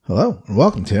Hello, and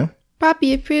welcome to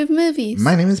Poppy Approved Movies.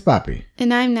 My name is Poppy.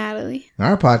 And I'm Natalie. In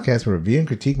our podcast, we review and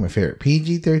critique my favorite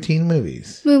PG-13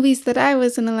 movies. Movies that I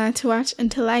wasn't allowed to watch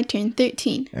until I turned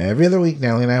 13. Every other week,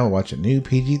 Natalie and I will watch a new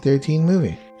PG-13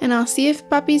 movie. And I'll see if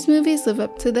Poppy's movies live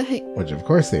up to the hype. Which, of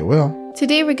course, they will.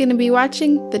 Today we're going to be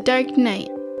watching The Dark Knight.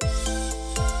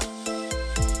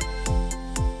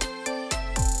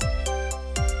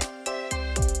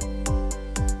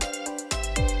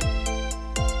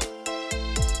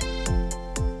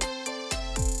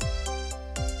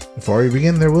 Before we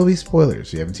begin, there will be spoilers.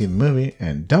 If you haven't seen the movie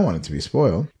and don't want it to be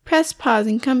spoiled, Press pause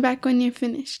and come back when you're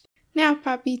finished. Now,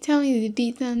 Poppy, tell me the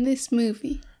details on this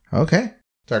movie. Okay.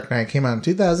 Dark Knight came out in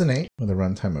 2008 with a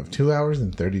runtime of 2 hours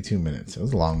and 32 minutes. It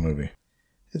was a long movie.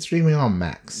 It's streaming on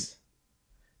Max.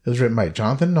 It was written by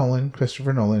Jonathan Nolan,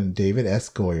 Christopher Nolan, and David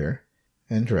S. Goyer,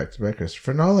 and directed by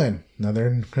Christopher Nolan.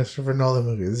 Another Christopher Nolan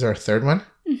movie. This is our third one?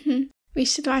 Mm-hmm. We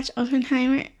should watch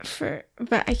Oppenheimer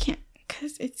but I can't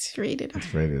because it's rated R.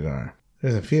 It's rated R.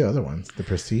 There's a few other ones. The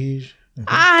Prestige.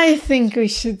 I think we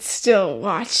should still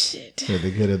watch it. For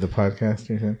the good of the podcast,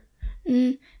 you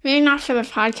said? Maybe not for the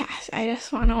podcast. I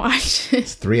just want to watch it.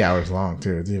 It's 3 hours long,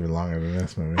 too. It's even longer than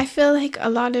this movie. I feel like a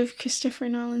lot of Christopher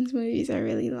Nolan's movies are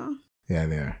really long. Yeah,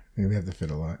 they are. I think they have to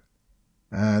fit a lot.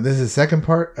 This is the second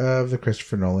part of the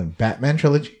Christopher Nolan Batman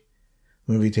trilogy.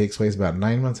 The movie takes place about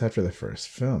 9 months after the first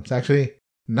film. It's actually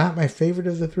not my favorite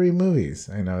of the three movies.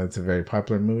 I know it's a very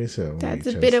popular movie, so... That's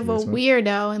a bit of a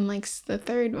weirdo and likes the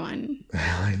third one.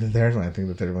 I like the third one. I think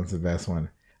the third one's the best one.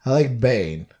 I like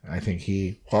Bane. I think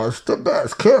he was the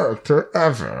best character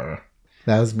ever.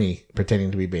 That was me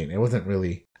pretending to be Bane. It wasn't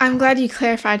really... I'm glad you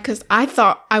clarified because I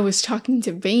thought I was talking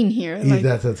to Bane here.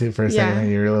 That's what too. For a second,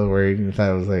 you were a little worried. You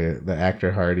thought it was like the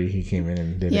actor Hardy. He came in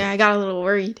and did it. Yeah, I got a little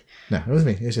worried. No, it was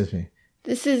me. It's just me.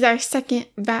 This is our second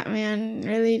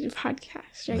Batman-related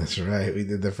podcast, right? That's right. We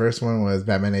did the first one was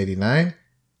Batman 89.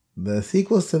 The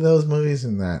sequels to those movies are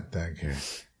not that good.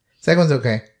 Second one's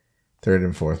okay. Third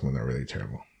and fourth one are really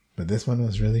terrible. But this one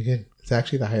was really good. It's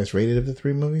actually the highest rated of the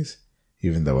three movies.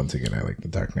 Even though, once again, I like The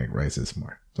Dark Knight Rises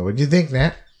more. So what do you think,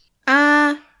 Nat?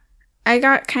 I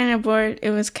got kind of bored. It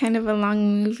was kind of a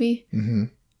long movie. Mm-hmm.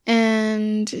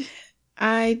 And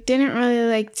I didn't really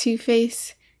like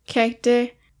Two-Face character.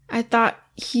 I thought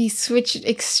he switched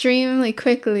extremely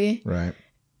quickly. Right.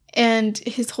 And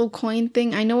his whole coin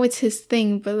thing, I know it's his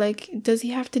thing, but like, does he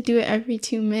have to do it every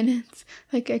 2 minutes?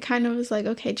 Like, I kind of was like,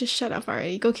 okay, just shut up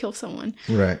already. Go kill someone.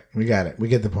 Right. We got it. We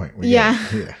get the point. Yeah.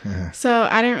 Uh-huh. So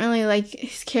I didn't really like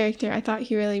his character. I thought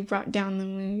he really brought down the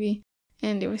movie.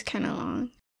 And it was kind of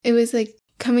long. It was like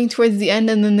coming towards the end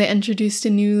and then they introduced a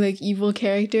new like evil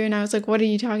character. And I was like, what are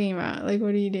you talking about? Like,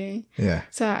 what are you doing? Yeah.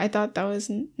 So I thought that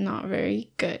was not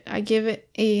very good. I give it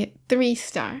a 3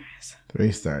 stars.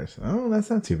 3 stars. Oh,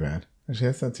 that's not too bad. Actually,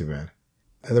 that's not too bad.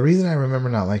 The reason I remember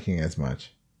not liking it as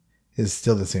much is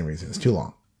still the same reason. It's too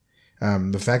long.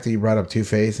 The fact that you brought up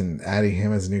Two-Face and adding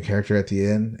him as a new character at the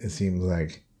end, it seems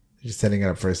like you're just setting it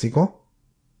up for a sequel.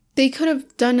 They could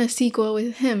have done a sequel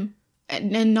with him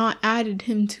and not added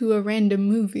him to a random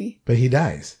movie. But he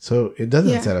dies, so it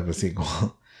doesn't set up a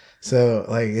sequel. So,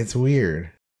 like, it's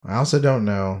weird. I also don't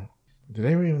know. Did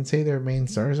I ever even say their main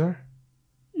stars are?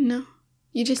 No.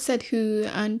 You just said who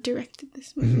directed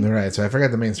this movie. Right, so I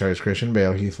forgot the main stars: Christian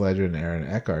Bale, Heath Ledger, and Aaron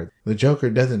Eckhart. The Joker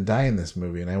doesn't die in this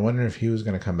movie, and I wonder if he was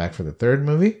going to come back for the third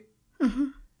movie. Uh-huh.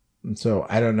 And so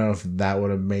I don't know if that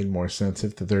would have made more sense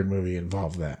if the third movie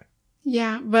involved that.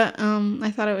 Yeah, but I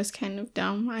thought it was kind of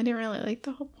dumb. I didn't really like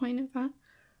the whole point of that.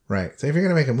 Right, so if you're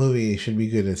going to make a movie, it should be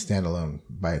good as standalone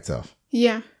by itself.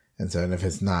 Yeah. And if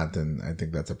it's not, then I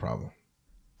think that's a problem.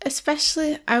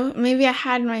 Especially, maybe I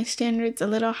had my standards a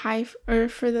little high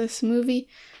for this movie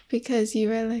because you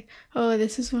were like, oh,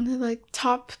 this is one of like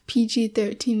top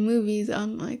PG-13 movies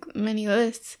on like many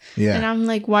lists. Yeah. And I'm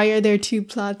like, why are there 2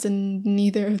 plots and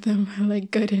neither of them are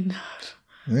like good enough?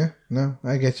 Yeah, no,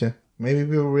 I get you. Maybe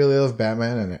people really love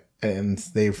Batman and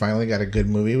they finally got a good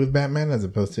movie with Batman as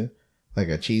opposed to like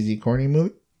a cheesy, corny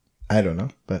movie. I don't know,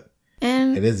 but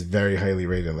it is very highly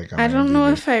rated. Like I don't know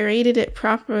if I rated it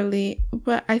properly,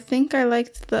 but I think I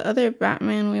liked the other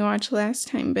Batman we watched last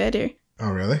time better.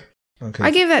 Oh, really? Okay. I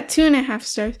gave that 2.5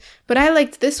 stars, but I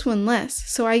liked this one less.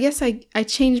 So I guess I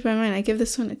changed my mind. I give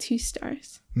this one a 2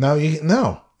 stars. No.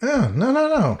 Oh,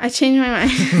 no. I changed my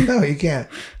mind. No, you can't.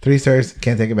 3 stars.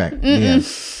 Can't take it back. Yeah.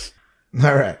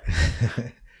 All right.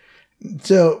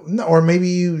 So, no, or maybe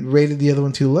you rated the other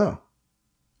one too low.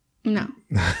 No.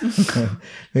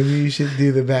 Maybe you should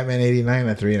do the Batman 89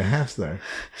 a 3.5 star.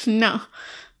 No.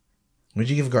 What'd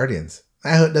you give Guardians?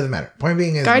 It doesn't matter. Point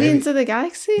being is Guardians of the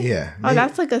Galaxy? Yeah. Oh,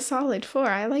 that's like a solid 4.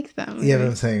 I like that movie. Yeah, but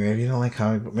I'm saying maybe you don't like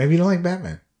comic. Maybe you don't like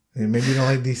Batman. Maybe you don't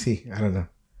like DC. I don't know.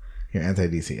 You're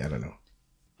anti-DC. I don't know.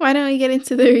 Why don't we get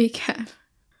into the recap?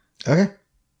 Okay.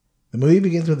 The movie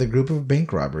begins with a group of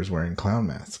bank robbers wearing clown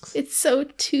masks. It's so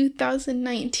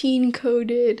 2019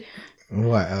 coded.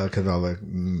 What? Because all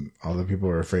the people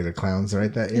were afraid of clowns,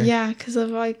 right? That year. Yeah, because of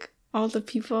like all the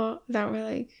people that were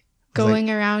like going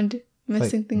around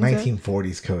messing things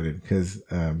 1940s up. Coded because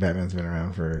Batman's been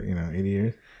around for 80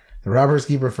 years. The robbers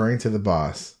keep referring to the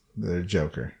boss, the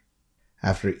Joker.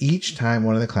 After each time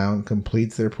one of the clowns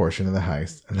completes their portion of the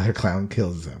heist, another clown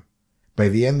kills them. By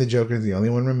the end, the Joker is the only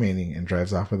one remaining and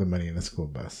drives off with the money in a school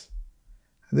bus.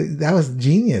 That was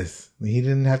genius. He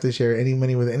didn't have to share any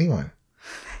money with anyone.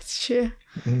 That's true.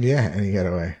 Yeah, and he got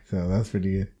away. So that's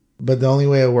pretty good. But the only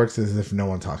way it works is if no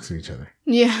one talks to each other.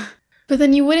 Yeah. But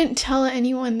then you wouldn't tell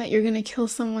anyone that you're going to kill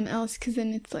someone else because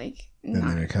then it's like... Then they're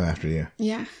going to come after you.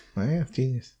 Yeah. Oh, yeah,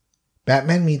 genius.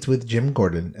 Batman meets with Jim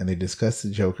Gordon and they discuss the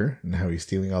Joker and how he's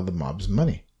stealing all the mob's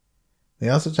money. They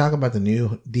also talk about the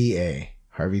new DA,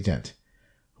 Harvey Dent,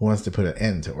 who wants to put an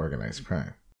end to organized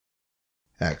crime.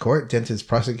 At court, Dent is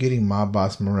prosecuting mob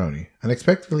boss Maroni.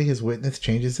 Unexpectedly, his witness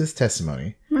changes his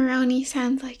testimony. Maroni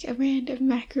sounds like a brand of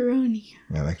macaroni.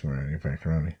 I like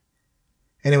macaroni.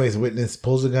 Anyways, witness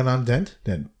pulls a gun on Dent,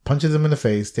 then punches him in the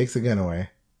face, takes the gun away,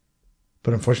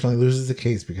 but unfortunately loses the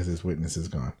case because his witness is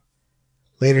gone.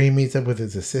 Later, he meets up with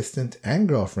his assistant and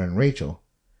girlfriend, Rachel,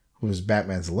 who was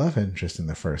Batman's love interest in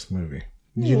the first movie.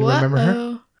 Did you remember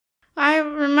her? I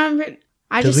remembered.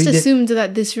 I just assumed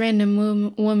that this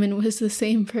random woman was the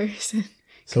same person.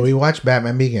 So we watched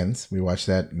Batman Begins. We watched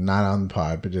that not on the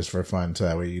pod, but just for fun, so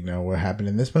that way you know what happened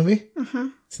in this movie. Uh-huh.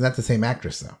 It's not the same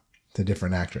actress, though. It's a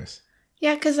different actress.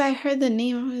 Yeah, because I heard the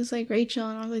name. I was like, Rachel,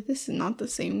 and I was like, this is not the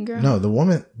same girl. No,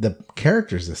 the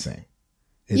character's the same.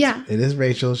 It is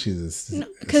Rachel. She's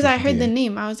because I heard the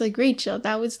name. I was like, Rachel.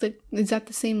 Is that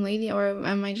the same lady, or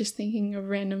am I just thinking of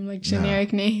random like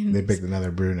generic names? They picked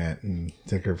another brunette and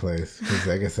took her place because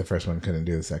I guess the first one couldn't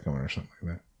do the second one or something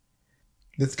like that.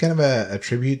 It's kind of a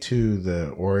tribute to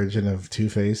the origin of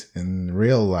Two-Face in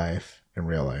real life.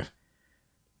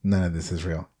 None of this is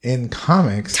real. In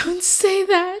comics... Don't say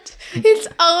that. It's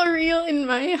all real in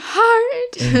my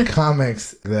heart. In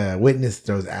comics, the witness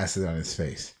throws acid on his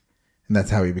face. And that's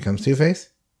how he becomes Two-Face?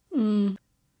 Mm.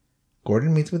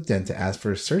 Gordon meets with Dent to ask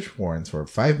for search warrants for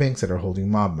 5 banks that are holding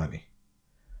mob money.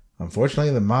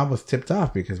 Unfortunately, the mob was tipped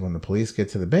off because when the police get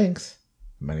to the banks,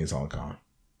 the money's all gone.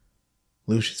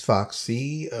 Lucius Fox,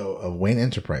 CEO of Wayne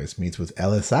Enterprise, meets with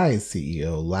LSI's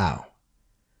CEO, Lau.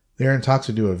 They're in talks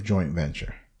to do a joint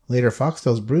venture. Later, Fox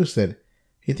tells Bruce that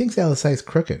he thinks LSI is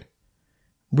crooked.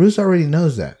 Bruce already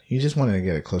knows that. He just wanted to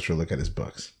get a closer look at his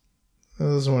books. This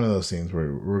is one of those scenes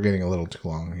where we're getting a little too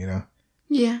long, you know?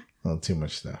 Yeah. A little too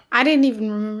much stuff. I didn't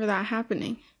even remember that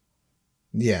happening.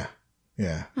 Yeah.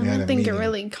 I don't think it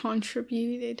really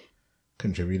contributed.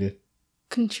 Contributed?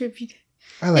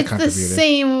 I like contributed. It's the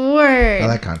same word. I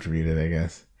like contributed, I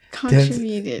guess.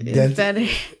 Contributed is better.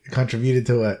 Contributed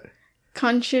to what?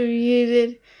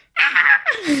 Contributed.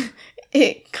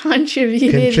 It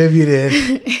contributed.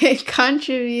 It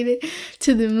contributed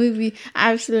to the movie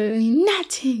absolutely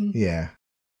nothing. Yeah.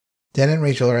 Dent and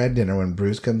Rachel are at dinner when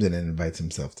Bruce comes in and invites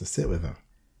himself to sit with them.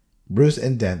 Bruce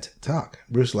and Dent talk.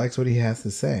 Bruce likes what he has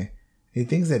to say. He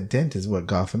thinks that Dent is what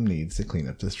Gotham needs to clean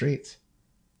up the streets.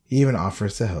 He even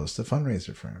offers to host a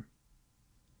fundraiser for him.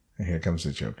 And here comes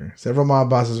the Joker. Several mob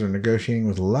bosses are negotiating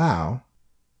with Lau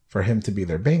for him to be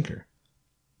their banker.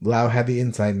 Lau had the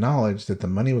inside knowledge that the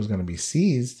money was going to be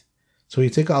seized, so he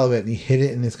took all of it and he hid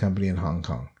it in his company in Hong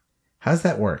Kong. How does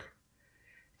that work?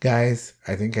 Guys,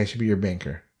 I think I should be your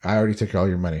banker. I already took all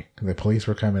your money. The police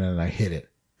were coming and I hid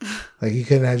it. Like, you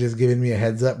couldn't have just given me a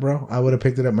heads up, bro. I would have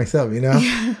picked it up myself, you know?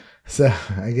 Yeah. So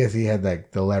I guess he had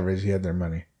like the leverage. He had their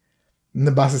money. And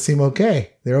the bosses seem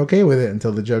okay. They're okay with it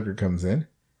until the Joker comes in.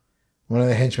 One of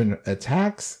the henchmen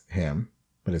attacks him,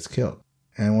 but is killed.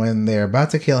 And when they're about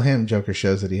to kill him, Joker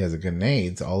shows that he has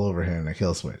grenades all over him and a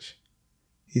kill switch.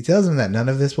 He tells him that none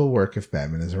of this will work if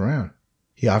Batman is around.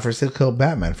 He offers to kill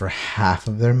Batman for half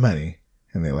of their money,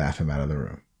 and they laugh him out of the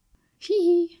room.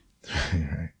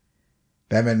 Right.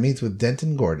 Batman meets with Dent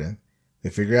and Gordon. They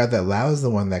figure out that Lau is the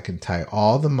one that can tie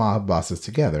all the mob bosses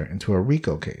together into a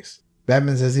RICO case.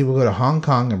 Batman says he will go to Hong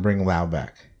Kong and bring Lau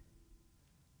back.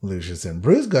 Lucius and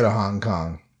Bruce go to Hong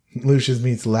Kong. Lucius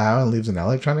meets Lau and leaves an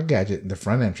electronic gadget in the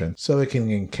front entrance so it can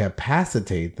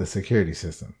incapacitate the security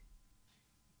system.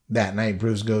 That night,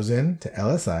 Bruce goes in to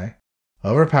LSI,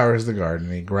 overpowers the guard,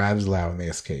 and he grabs Lau and they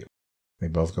escape. They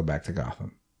both go back to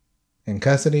Gotham. In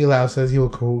custody, Lau says he will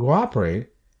cooperate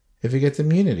if he gets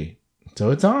immunity. So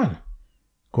it's on.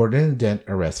 Gordon and Dent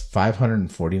arrest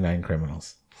 549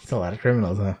 criminals. That's a lot of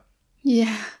criminals, huh?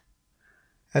 Yeah.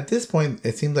 At this point,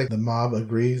 it seems like the mob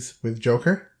agrees with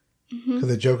Joker. Because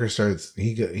the Joker starts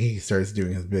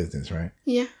doing his business, right?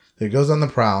 Yeah. So he goes on the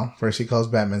prowl. First he calls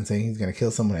Batman saying he's going to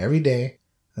kill someone every day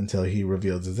until he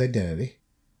reveals his identity.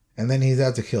 And then he's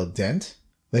out to kill Dent,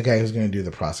 the guy who's going to do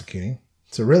the prosecuting,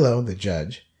 Cirillo, the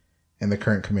judge, and the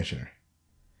current commissioner.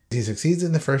 He succeeds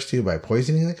in the first two by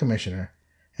poisoning the commissioner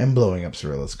and blowing up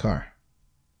Cirillo's car.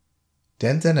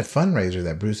 Dent's at a fundraiser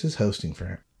that Bruce is hosting for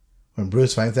him. When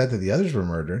Bruce finds out that the others were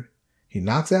murdered, he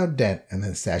knocks out Dent and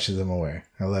then stashes him away.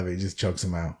 I love it. He just chokes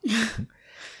him out.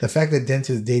 The fact that Dent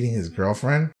is dating his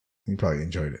girlfriend, he probably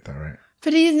enjoyed it though, right?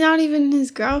 But he's not even his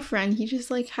girlfriend. He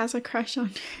just like has a crush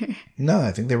on her. No,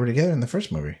 I think they were together in the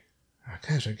first movie. Oh,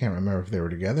 gosh, I can't remember if they were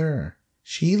together. Or...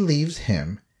 She leaves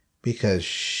him because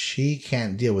she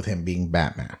can't deal with him being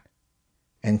Batman.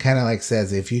 And kind of like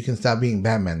says, if you can stop being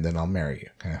Batman, then I'll marry you,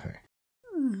 kind of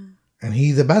thing. And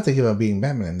he's about to give up being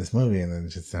Batman in this movie, and then it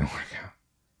just doesn't work out.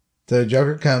 So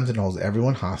Joker comes and holds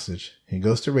everyone hostage. He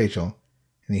goes to Rachel,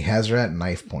 and he has her at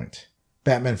knife point.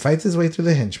 Batman fights his way through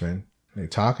the henchmen. They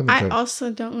talk and I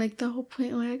also don't like the whole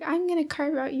point, like, I'm going to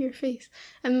carve out your face.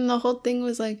 And then the whole thing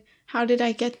was like, how did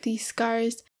I get these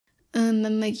scars? And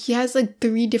then like he has like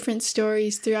 3 different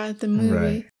stories throughout the movie.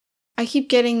 Right. I keep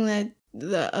getting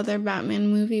the other Batman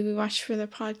movie we watched for the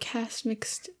podcast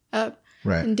mixed up.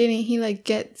 Right. And didn't he like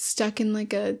get stuck in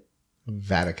like a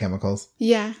vat of chemicals?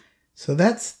 Yeah. So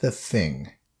that's the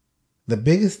thing. The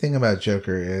biggest thing about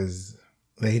Joker is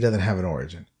that he doesn't have an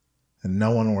origin. And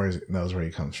no one knows where he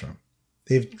comes from.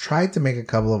 They've tried to make a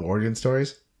couple of origin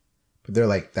stories, but they're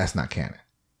like, that's not canon.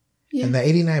 Yeah. And the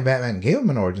 89 Batman gave him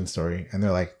an origin story, and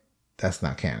they're like, that's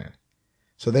not canon.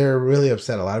 So they're really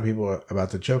upset, a lot of people,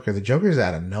 about the Joker. The Joker's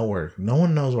out of nowhere. No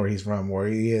one knows where he's from, where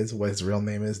he is, what his real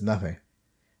name is, nothing.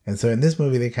 And so in this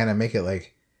movie, they kind of make it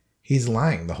like he's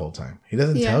lying the whole time. He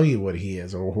doesn't tell you what he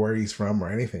is or where he's from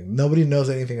or anything. Nobody knows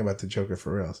anything about the Joker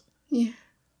for reals. Yeah.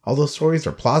 All those stories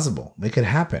are plausible. They could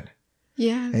happen.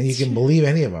 Yeah. And you can believe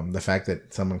any of them. The fact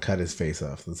that someone cut his face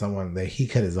off, that he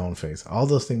cut his own face. All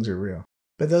those things are real.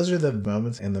 But those are the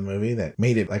moments in the movie that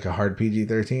made it like a hard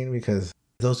PG-13 because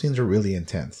those scenes are really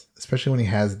intense. Especially when he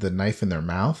has the knife in their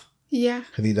mouth. Yeah.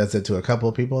 Because he does it to a couple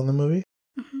of people in the movie.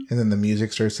 Mm-hmm. And then the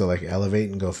music starts to like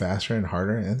elevate and go faster and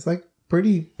harder. And it's like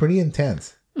pretty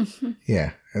intense. Mm-hmm.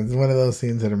 Yeah. It's one of those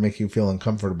scenes that make you feel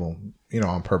uncomfortable,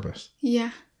 on purpose.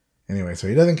 Yeah. Anyway, so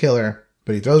he doesn't kill her,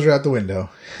 but he throws her out the window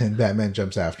and Batman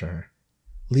jumps after her,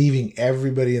 leaving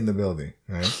everybody in the building,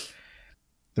 right?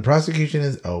 The prosecution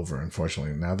is over,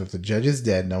 unfortunately. Now that the judge is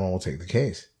dead, no one will take the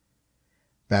case.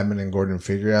 Batman and Gordon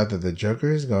figure out that the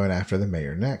Joker is going after the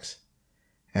mayor next.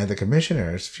 At the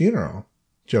commissioner's funeral,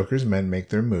 Joker's men make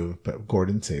their move, but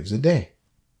Gordon saves the day.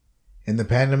 In the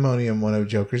pandemonium, one of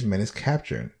Joker's men is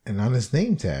captured, and on his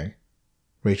name tag,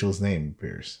 Rachel's name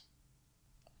appears.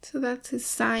 So that's his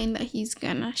sign that he's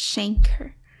gonna shank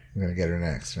her. I'm gonna get her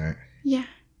next, right? Yeah.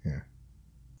 Yeah.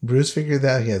 Bruce figures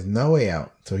out he has no way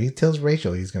out, so he tells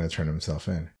Rachel he's gonna turn himself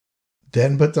in.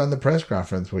 Then puts on the press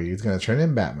conference where he's gonna turn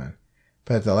in Batman.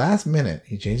 But at the last minute,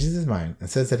 he changes his mind and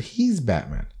says that he's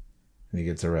Batman. And he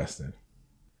gets arrested.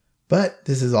 But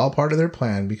this is all part of their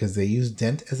plan because they use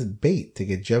Dent as a bait to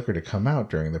get Joker to come out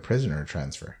during the prisoner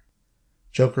transfer.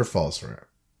 Joker falls for it.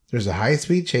 There's a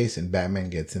high-speed chase and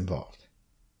Batman gets involved.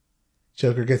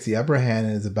 Joker gets the upper hand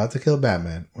and is about to kill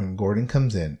Batman when Gordon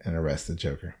comes in and arrests the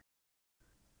Joker.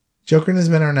 Joker and his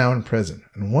men are now in prison,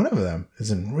 and one of them is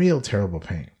in real terrible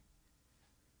pain.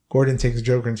 Gordon takes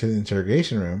Joker into the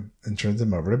interrogation room and turns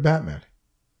him over to Batman.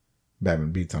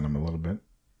 Batman beats on him a little bit.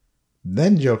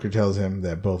 Then Joker tells him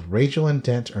that both Rachel and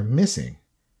Dent are missing,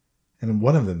 and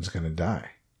one of them's going to die.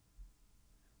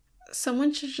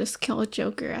 Someone should just kill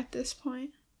Joker at this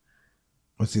point.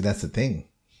 Well, see, that's the thing.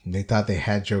 They thought they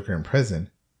had Joker in prison,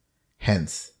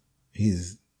 hence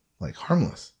he's like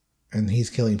harmless. And he's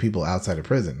killing people outside of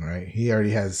prison, right? He already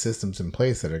has systems in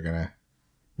place that are going to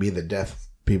be the death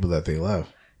people that they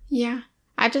love. Yeah.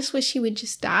 I just wish he would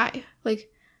just die.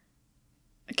 Like,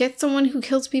 get someone who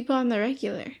kills people on the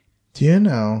regular. Do you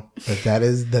know that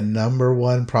is the number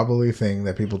one probably thing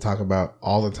that people talk about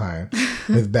all the time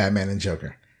with Batman and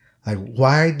Joker? Like,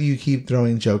 why do you keep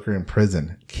throwing Joker in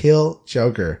prison? Kill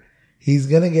Joker. He's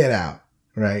going to get out,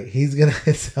 right?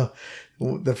 So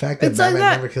the fact that Batman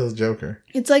never kills Joker.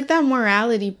 It's like that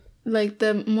morality like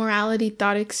the morality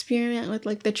thought experiment with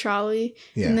like the trolley.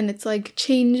 Yeah. And then it's like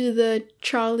change the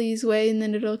trolley's way and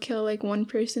then it'll kill like one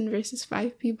person versus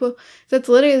 5 people. That's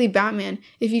literally Batman.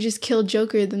 If you just kill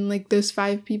Joker, then like those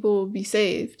 5 people will be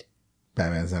saved.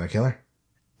 Batman's not a killer.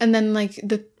 And then like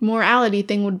the morality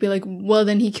thing would be like, well,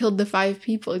 then he killed the 5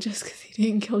 people just because he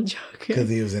didn't kill Joker. Because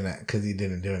he was in it. Because he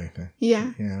didn't do anything.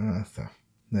 Yeah. Yeah, that's tough.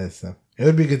 That's tough. It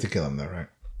would be good to kill him though, right?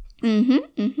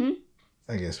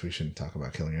 I guess we shouldn't talk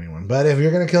about killing anyone. But if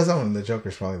you're going to kill someone, the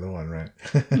Joker's probably the one, right?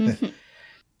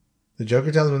 The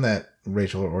Joker tells him that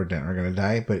Rachel or Dent are going to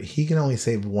die, but he can only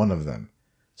save one of them.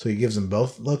 So he gives them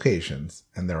both locations,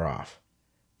 and they're off.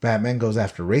 Batman goes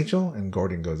after Rachel, and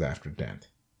Gordon goes after Dent.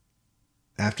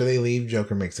 After they leave,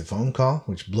 Joker makes a phone call,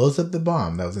 which blows up the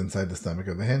bomb that was inside the stomach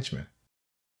of the henchman.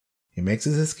 He makes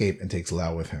his escape and takes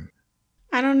Lau with him.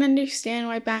 I don't understand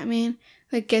why Batman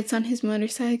like gets on his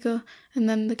motorcycle and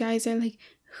then the guys are like,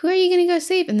 who are you gonna go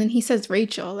save? And then he says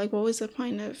Rachel. Like, what was the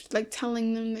point of like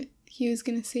telling them that he was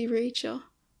gonna save Rachel?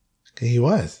 He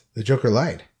was. The Joker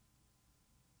lied.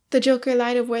 The Joker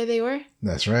lied of where they were?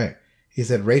 That's right. He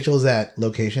said Rachel's at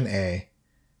location A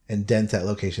and Dent's at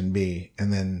location B.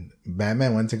 And then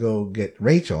Batman went to go get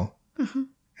Rachel.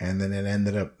 And then it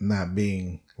ended up not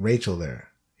being Rachel there.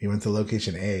 He went to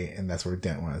location A and that's where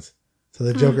Dent was. So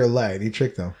the Joker lied. He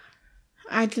tricked him.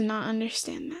 I did not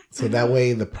understand that. So that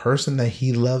way the person that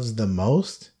he loves the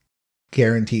most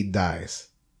guaranteed dies.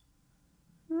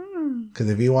 Because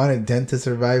if he wanted Dent to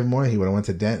survive more, he would have went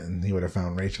to Dent and he would have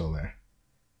found Rachel there.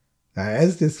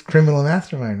 That's this criminal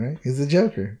mastermind, right? He's the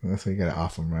Joker. That's why you gotta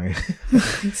off him, right?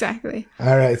 Exactly.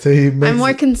 All right, so he makes... I'm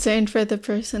more concerned for the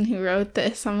person who wrote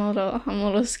this. I'm a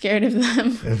little scared of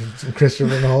them.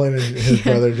 Christopher Nolan and his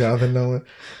brother Jonathan Nolan.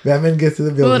 Batman gets to the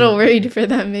building. I'm a little worried for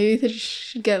them. Maybe they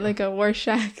should get like a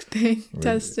Rorschach thing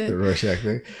tested. The Rorschach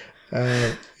thing.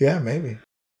 Yeah, maybe.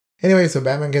 Anyway, so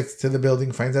Batman gets to the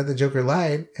building, finds out the Joker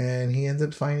lied, and he ends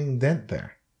up finding Dent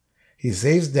there. He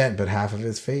saves Dent, but half of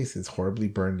his face is horribly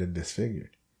burned and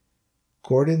disfigured.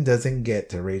 Gordon doesn't get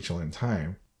to Rachel in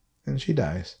time, and she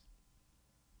dies.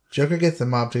 Joker gets the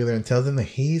mob together and tells them that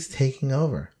he's taking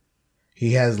over.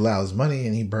 He has Lau's money,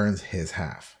 and he burns his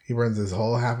half. He burns his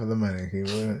whole half of the money. He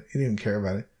didn't even care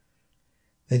about it.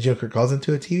 Then Joker calls him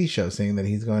to a TV show saying that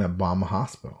he's going to bomb a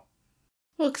hospital.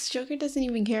 Well, because Joker doesn't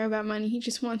even care about money. He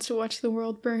just wants to watch the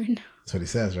world burn. That's what he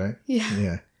says, right? Yeah.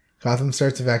 Yeah. Gotham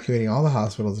starts evacuating all the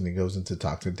hospitals and he goes in to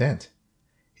talk to Dent.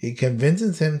 He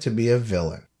convinces him to be a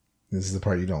villain. This is the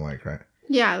part you don't like, right?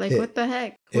 Yeah, like what the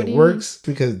heck? What it works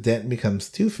because Dent becomes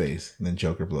Two-Face and then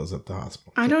Joker blows up the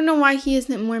hospital. I don't know why he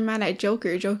isn't more mad at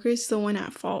Joker. Joker's the one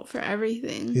at fault for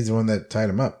everything. He's the one that tied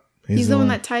him up. He's the one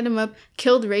that tied him up,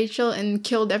 killed Rachel, and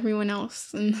killed everyone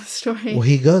else in the story. Well,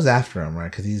 he goes after him,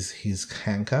 right? Because he's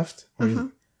handcuffed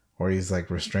or he's like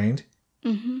restrained.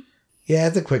 Yeah,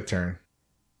 it's a quick turn.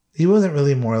 He wasn't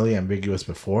really morally ambiguous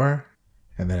before,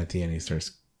 and then at the end he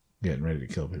starts getting ready to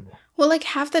kill people. Well, like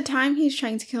half the time he's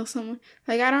trying to kill someone.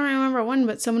 Like I don't remember one,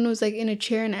 but someone was like in a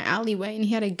chair in an alleyway and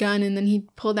he had a gun and then he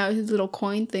pulled out his little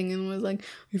coin thing and was like,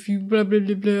 if you blah blah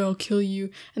blah blah, I'll kill you.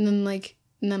 And then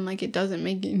it doesn't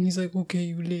make it and he's like, okay,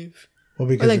 you live. Well,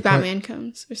 because or like Batman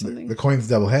comes or something. The coin's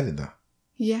double-headed though.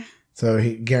 Yeah. So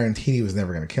he guaranteed he was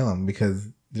never going to kill him because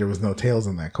there was no tails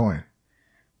on that coin.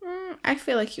 I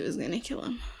feel like he was going to kill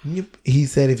him. Yep. He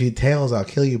said, if you tails, I'll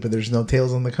kill you, but there's no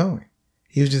tails on the coin.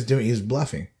 He was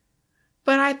bluffing.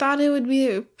 But I thought it would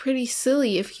be pretty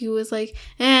silly if he was like,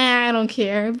 I don't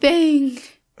care. Bang.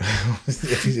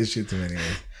 If he just shoots him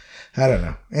anyways. I don't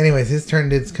know. Anyways, his turn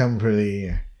did come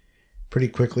pretty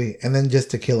quickly. And then just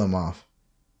to kill him off.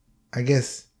 I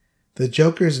guess the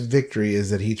Joker's victory is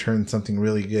that he turned something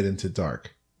really good into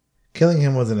dark. Killing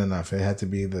him wasn't enough. It had to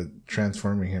be the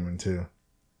transforming him into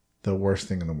the worst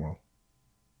thing in the world.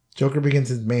 Joker begins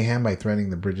his mayhem by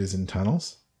threatening the bridges and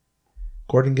tunnels.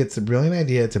 Gordon gets the brilliant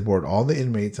idea to board all the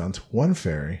inmates onto one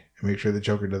ferry and make sure the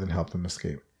Joker doesn't help them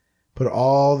escape. Put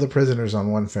all the prisoners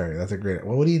on one ferry. That's a great...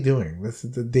 Well, what are you doing? This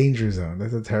is the danger zone.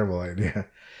 That's a terrible idea.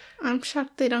 I'm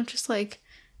shocked they don't just like...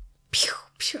 Pew,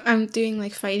 pew. I'm doing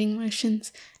like fighting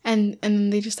motions and then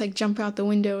they just like jump out the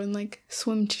window and like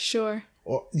swim to shore.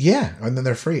 Well, yeah, and then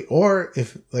they're free. Or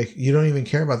if like you don't even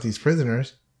care about these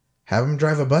prisoners... Have them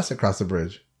drive a bus across the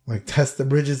bridge. Like, test the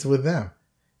bridges with them.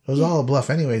 It was all a bluff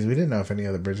anyways. We didn't know if any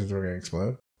other bridges were going to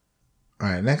explode. All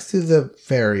right, next to the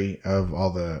ferry of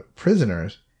all the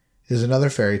prisoners is another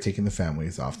ferry taking the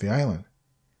families off the island.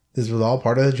 This was all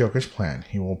part of the Joker's plan.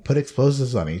 He will put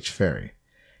explosives on each ferry.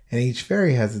 And each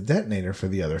ferry has a detonator for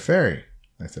the other ferry.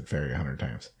 I said ferry 100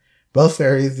 times. Both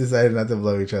ferries decided not to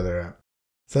blow each other up.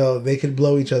 So they could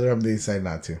blow each other up, they decided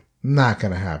not to. Not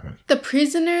gonna happen. The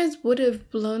prisoners would have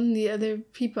blown the other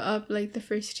people up like the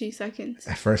first 2 seconds.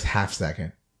 At first half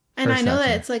second. And I know that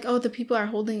second. it's like, oh, the people are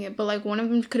holding it, but like one of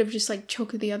them could have just like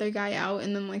choked the other guy out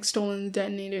and then like stolen the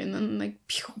detonator and then like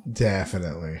pew.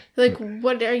 Definitely. Like,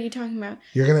 what are you talking about?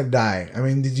 You're gonna die. I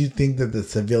mean, did you think that the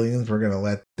civilians were gonna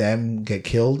let them get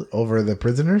killed over the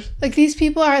prisoners? Like, these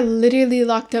people are literally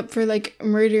locked up for like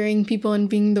murdering people and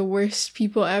being the worst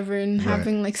people ever and Right.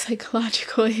 having like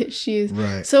psychological issues.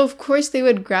 Right. So of course they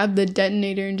would grab the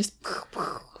detonator and just.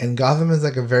 And Gotham is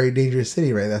like a very dangerous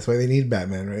city, right? That's why they need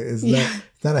Batman, right? It's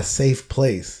not a safe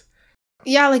place.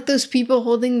 Yeah, like those people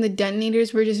holding the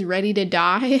detonators were just ready to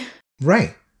die.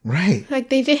 Right. Like,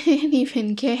 they didn't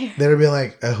even care. They would be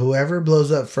like, whoever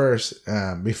blows up first,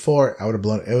 before I would have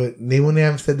blown it. They wouldn't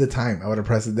have said the time. I would have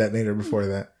pressed the detonator before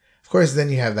that. Of course, then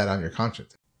you have that on your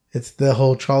conscience. It's the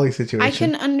whole trolley situation. I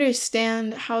can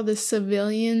understand how the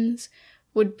civilians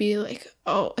would be like,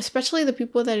 oh, especially the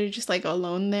people that are just like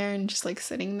alone there and just like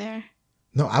sitting there.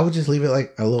 No, I would just leave it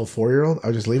like a little 4-year-old. I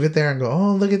would just leave it there and go,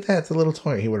 oh, look at that. It's a little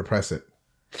toy. He would have pressed it.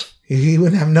 He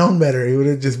wouldn't have known better. He would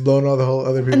have just blown all the whole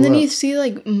other people And then up. you see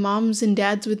like moms and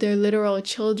dads with their literal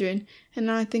children.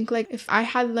 And I think like if I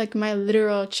had like my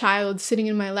literal child sitting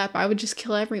in my lap, I would just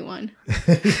kill everyone.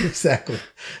 Exactly.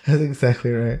 That's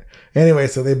exactly right. Anyway,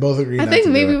 so they both agree. I not think to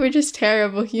do maybe it. we're just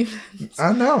terrible humans.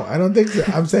 No, I don't think so.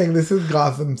 I'm saying this is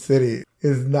Gotham City.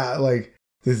 It's not like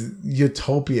this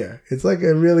utopia. It's like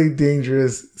a really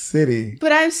dangerous city.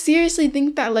 But I seriously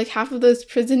think that like half of those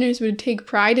prisoners would take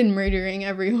pride in murdering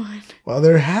everyone. Well,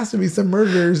 there has to be some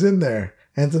murderers in there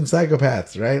and some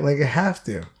psychopaths, right? Like it has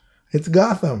to. It's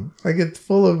Gotham. Like it's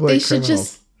full of like They should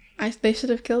criminals. they should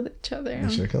have killed each other. They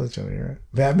should have killed each other, you're right.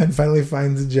 Batman finally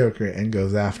finds the Joker and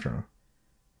goes after him.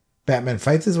 Batman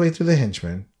fights his way through the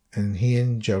henchmen, and he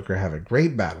and Joker have a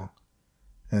great battle.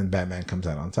 And Batman comes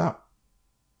out on top.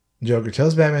 Joker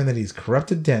tells Batman that he's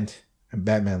corrupted Dent, and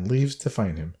Batman leaves to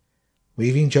find him,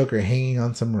 leaving Joker hanging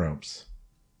on some ropes.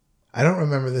 I don't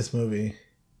remember this movie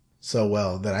so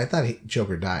well that I thought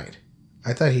Joker died.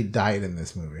 I thought he died in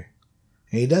this movie.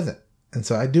 And he doesn't. And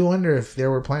so I do wonder if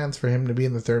there were plans for him to be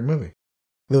in the third movie.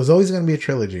 There was always going to be a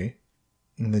trilogy,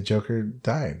 and the Joker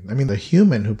died. I mean, the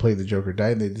human who played the Joker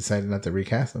died, and they decided not to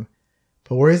recast him.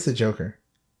 But where is the Joker?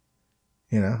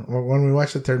 You know, when we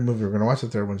watch the third movie, we're going to watch the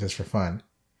third one just for fun.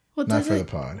 Well, Not for the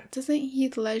pod. Doesn't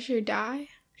Heath Ledger die?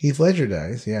 Heath Ledger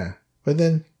dies, yeah. But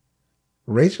then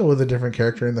Rachel was a different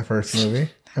character in the first movie.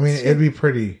 I mean, it'd be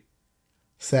pretty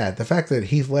sad. The fact that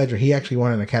Heath Ledger, he actually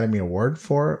won an Academy Award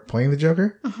for playing the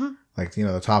Joker. Uh-huh. Like, you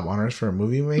know, the top honors for a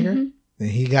movie maker. Mhm. And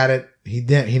he got it. He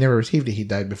never received it. He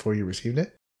died before he received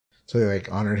it. So they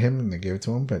like honored him and they gave it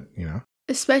to him. But, you know.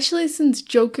 Especially since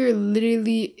Joker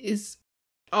literally is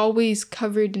always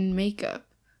covered in makeup.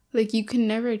 Like, you can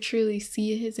never truly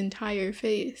see his entire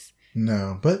face.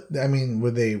 No. But, I mean,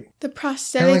 would they... The Kinda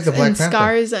prosthetics like the Black and Panther.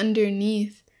 scars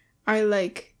underneath are,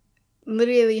 like,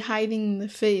 literally hiding the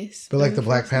face. But like of the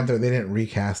Black person. Panther, they didn't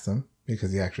recast him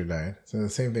because he actually died. So the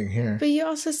same thing here. But you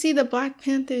also see the Black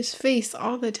Panther's face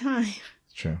all the time.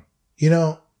 True. You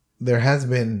know, there has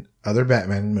been other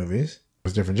Batman movies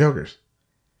with different Jokers.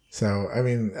 So, I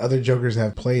mean, other Jokers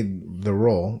have played the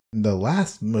role. The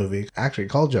last movie, actually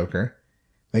called Joker,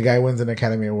 the guy wins an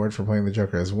Academy Award for playing the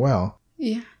Joker as well.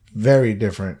 Yeah. Very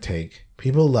different take.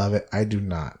 People love it. I do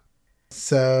not.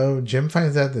 So, Jim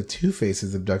finds out that Two-Face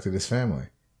has abducted his family.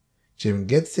 Jim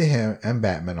gets to him, and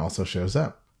Batman also shows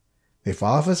up. They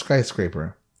fall off a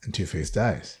skyscraper, and Two-Face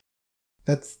dies.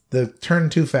 That's the turn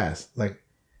too fast. Like,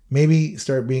 maybe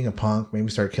start being a punk, maybe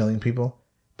start killing people,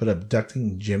 but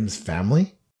abducting Jim's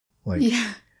family? Like,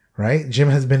 Yeah. right? Jim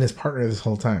has been his partner this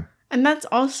whole time. And that's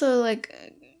also, like,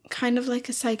 kind of like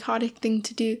a psychotic thing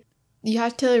to do. You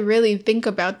have to really think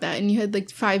about that. And you had,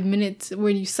 like, 5 minutes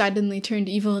where you suddenly turned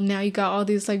evil, and now you got all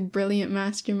these, like, brilliant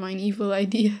mastermind evil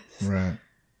ideas. Right.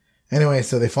 Anyway,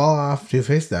 so they fall off.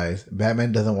 Two-Face dies.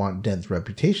 Batman doesn't want Dent's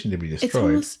reputation to be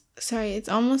destroyed. It's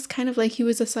almost kind of like he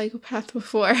was a psychopath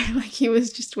before. Like, he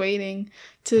was just waiting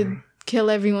to kill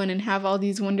everyone and have all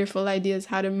these wonderful ideas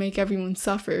how to make everyone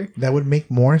suffer. That would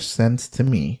make more sense to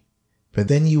me. But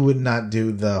then you would not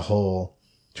do the whole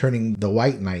turning the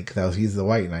White Knight, because he's the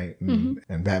White Knight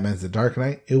and Batman's the Dark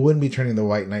Knight. It wouldn't be turning the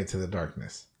White Knight to the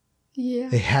darkness. Yeah.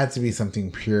 It had to be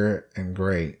something pure and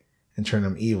great and turn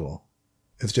them evil.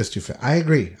 It's just too fast. I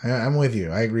agree. I'm with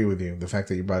you. I agree with you. The fact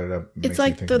that you brought it up makes It's me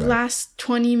like think the about it. last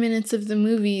 20 minutes of the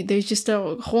movie, there's just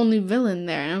a whole new villain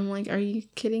there. And I'm like, are you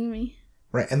kidding me?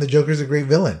 Right. And the Joker's a great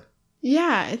villain.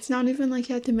 Yeah, it's not even like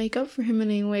you had to make up for him in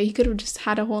any way. He could have just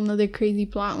had a whole nother crazy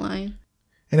plot line.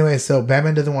 Anyway, so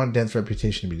Batman doesn't want Dent's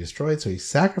reputation to be destroyed, so he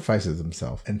sacrifices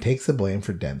himself and takes the blame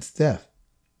for Dent's death.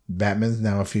 Batman's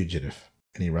now a fugitive,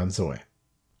 and he runs away.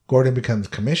 Gordon becomes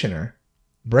commissioner,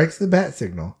 breaks the bat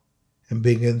signal, and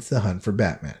begins the hunt for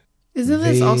Batman. Isn't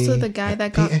this also the guy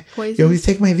that got poisoned? You always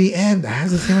take my the end. I have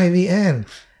to say my the end.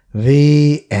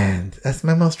 The end. That's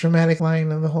my most dramatic line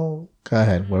of the whole... Go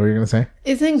ahead. What were you going to say?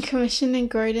 Isn't Commissioner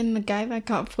Gordon the guy that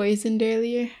got poisoned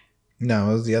earlier?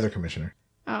 No, it was the other commissioner.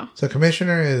 Oh. So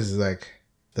commissioner is like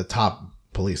the top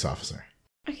police officer.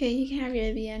 Okay, you can have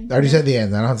your the end. I already said the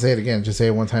end. I don't have to say it again. Just say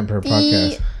it one time per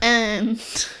podcast. The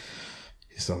end.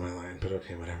 You stole my line, but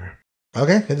okay, whatever.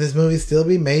 Okay, could this movie still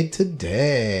be made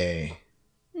today?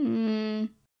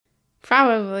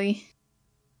 Probably.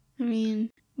 I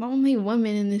mean, the only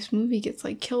woman in this movie gets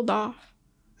like killed off.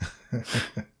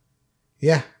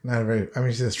 Yeah, not a very... I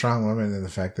mean, she's a strong woman in the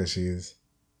fact that she's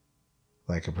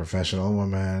like a professional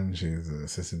woman. She's an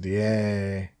assistant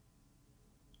DA.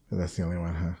 But that's the only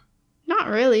one, huh? Not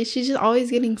really. She's just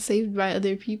always getting saved by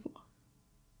other people.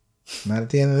 Not at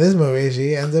the end of this movie.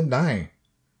 She ends up dying.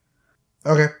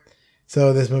 Okay.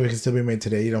 So this movie can still be made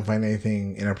today. You don't find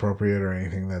anything inappropriate or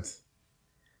anything that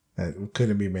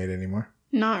couldn't be made anymore?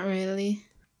 Not really.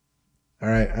 All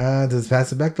right. Does it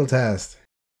pass the Bechdel test?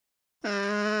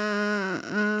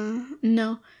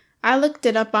 No. I looked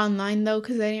it up online though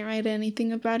because I didn't write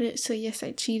anything about it. So yes,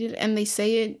 I cheated, and they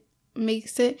say it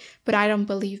makes it, but I don't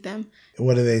believe them.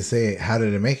 What do they say? How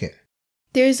did it make it?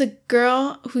 There's a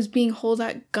girl who's being held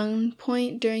at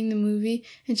gunpoint during the movie,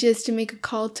 and she has to make a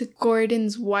call to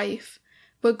Gordon's wife.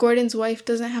 But Gordon's wife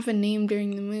doesn't have a name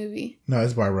during the movie. No,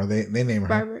 it's Barbara. They name her.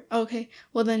 Barbara. Okay.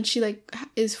 Well, then she like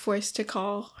is forced to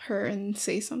call her and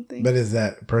say something. But does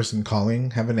that person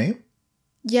calling have a name?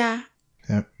 Yeah.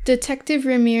 Yep. Detective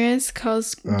Ramirez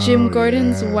calls Jim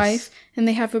Gordon's wife, and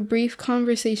they have a brief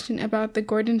conversation about the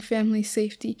Gordon family's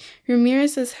safety.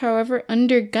 Ramirez is, however,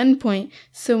 under gunpoint,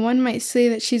 so one might say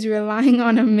that she's relying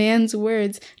on a man's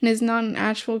words and is not an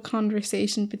actual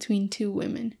conversation between two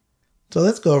women. So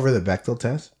let's go over the Bechdel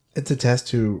test. It's a test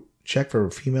to check for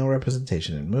female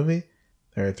representation in a movie.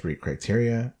 There are 3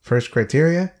 criteria. First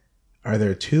criteria, are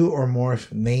there 2 or more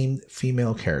named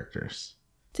female characters?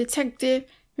 Detective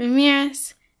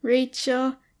Ramirez,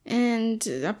 Rachel, and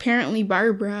apparently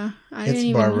Barbara.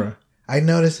 It's Barbara. I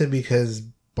noticed it because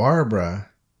Barbara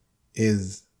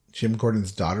is Jim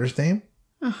Gordon's daughter's name.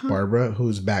 Barbara,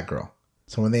 who's Batgirl.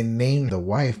 So when they named the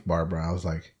wife Barbara, I was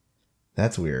like,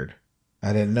 that's weird.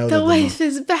 I didn't know the wife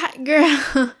is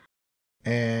Batgirl.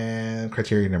 And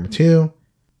criteria number 2,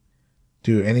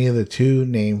 do any of the 2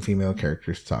 named female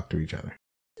characters talk to each other?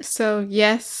 So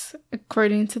yes,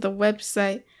 according to the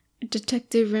website,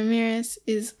 Detective Ramirez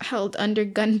is held under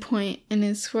gunpoint and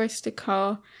is forced to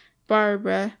call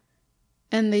Barbara,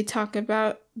 and they talk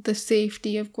about the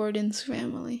safety of Gordon's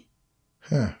family.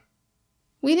 Huh.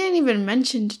 We didn't even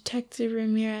mention Detective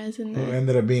Ramirez in there. Who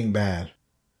ended up being bad.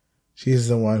 She's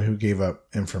the one who gave up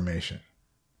information.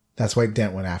 That's why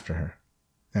Dent went after her.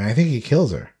 And I think he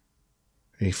kills her.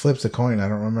 He flips a coin. I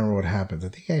don't remember what happens. I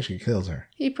think he actually kills her.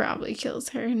 He probably kills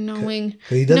her, knowing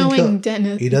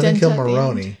Dent. He doesn't kill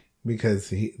Maroni because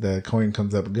the coin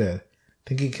comes up good. I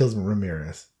think he kills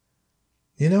Ramirez.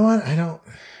 You know what?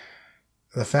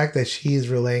 The fact that she's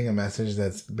relaying a message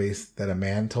that a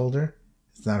man told her,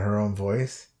 it's not her own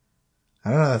voice.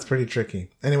 I don't know. That's pretty tricky.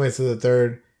 Anyway, so the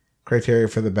third criteria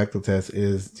for the Bechdel test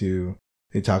is do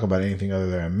they talk about anything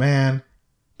other than a man?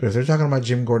 But if they're talking about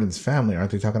Jim Gordon's family, aren't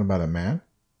they talking about a man?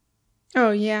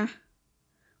 Oh, yeah.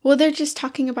 Well, they're just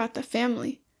talking about the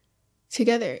family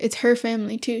together. It's her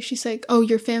family, too. She's like, oh,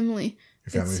 your family.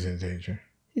 Your family's in danger.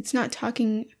 It's not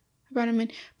talking about a man.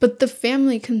 But the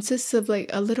family consists of, like,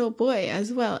 a little boy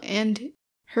as well and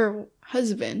her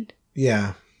husband.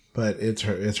 Yeah, but it's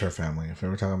her family. If we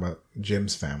were talking about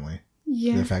Jim's family,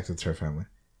 the fact it's her family.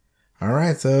 All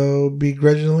right, so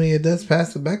begrudgingly, it does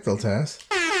pass the Bechdel test.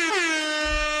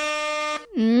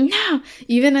 No,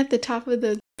 even at the top of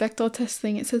the Bechdel test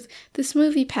thing, it says, this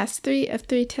movie passed 3 of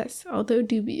 3 tests, although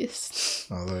dubious.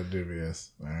 Although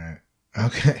dubious. All right.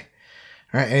 Okay.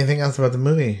 All right, anything else about the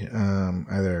movie?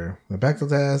 Either the Bechdel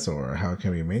test or how it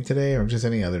can be made today or just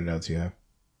any other notes you have?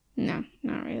 No,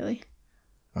 not really.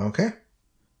 Okay.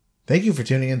 Thank you for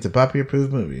tuning in to Poppy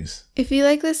Approved Movies. If you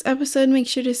like this episode, make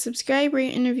sure to subscribe,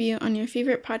 rate, and review on your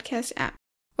favorite podcast app.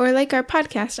 Or like our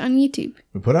podcast on YouTube.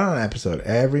 We put out an episode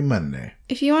every Monday.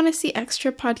 If you want to see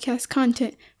extra podcast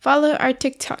content, follow our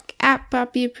TikTok at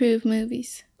Poppy Approved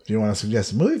Movies. If you want to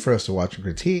suggest a movie for us to watch and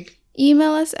critique,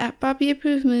 Email us at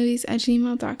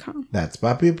poppyapprovedmovies@gmail.com. That's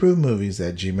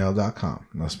poppyapprovedmovies@gmail.com.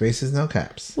 No spaces, no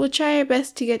caps. We'll try our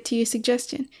best to get to your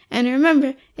suggestion. And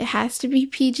remember, it has to be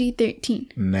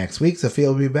PG-13. Next week, Sophia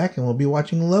will be back and we'll be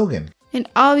watching Logan. And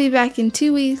I'll be back in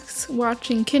 2 weeks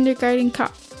watching Kindergarten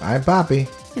Cop. I'm Poppy.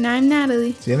 And I'm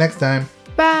Natalie. See you next time.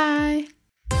 Bye!